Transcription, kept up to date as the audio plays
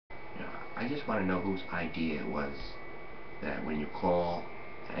I just want to know whose idea it was that when you call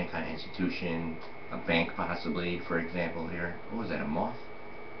any kind of institution, a bank possibly, for example here, what was that, a moth?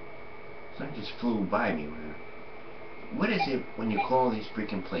 Something just flew by me. What is it when you call these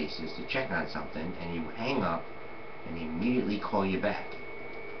freaking places to check on something and you hang up and they immediately call you back?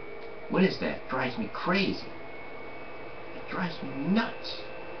 What is that? It drives me crazy. It drives me nuts.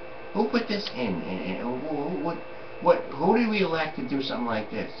 Who put this in? And who did we elect to do something like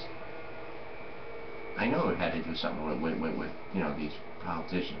this? I know it had to do something with you know, these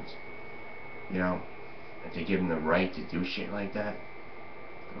politicians. You know, that they give them the right to do shit like that.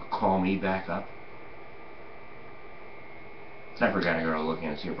 Or call me back up. So I forgot to go looking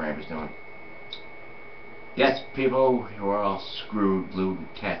and see what Brand was doing. Yes, people, we're all screwed, blue,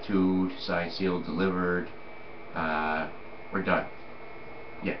 tattooed, signed, sealed, delivered. We're done.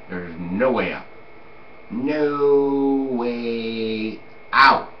 Yeah, there's no way out. No way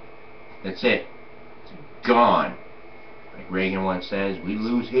out. That's it. It's gone. Like Reagan once says, we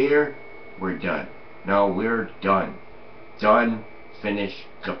lose here, we're done. No, we're done. Done, finish,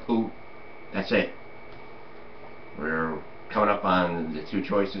 kaput. That's it. We're coming up on the two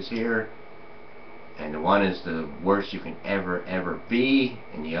choices here. And the one is the worst you can ever be.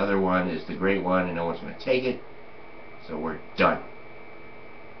 And the other one is the great one and no one's going to take it. So we're done.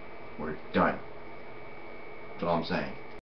 We're done. That's all I'm saying.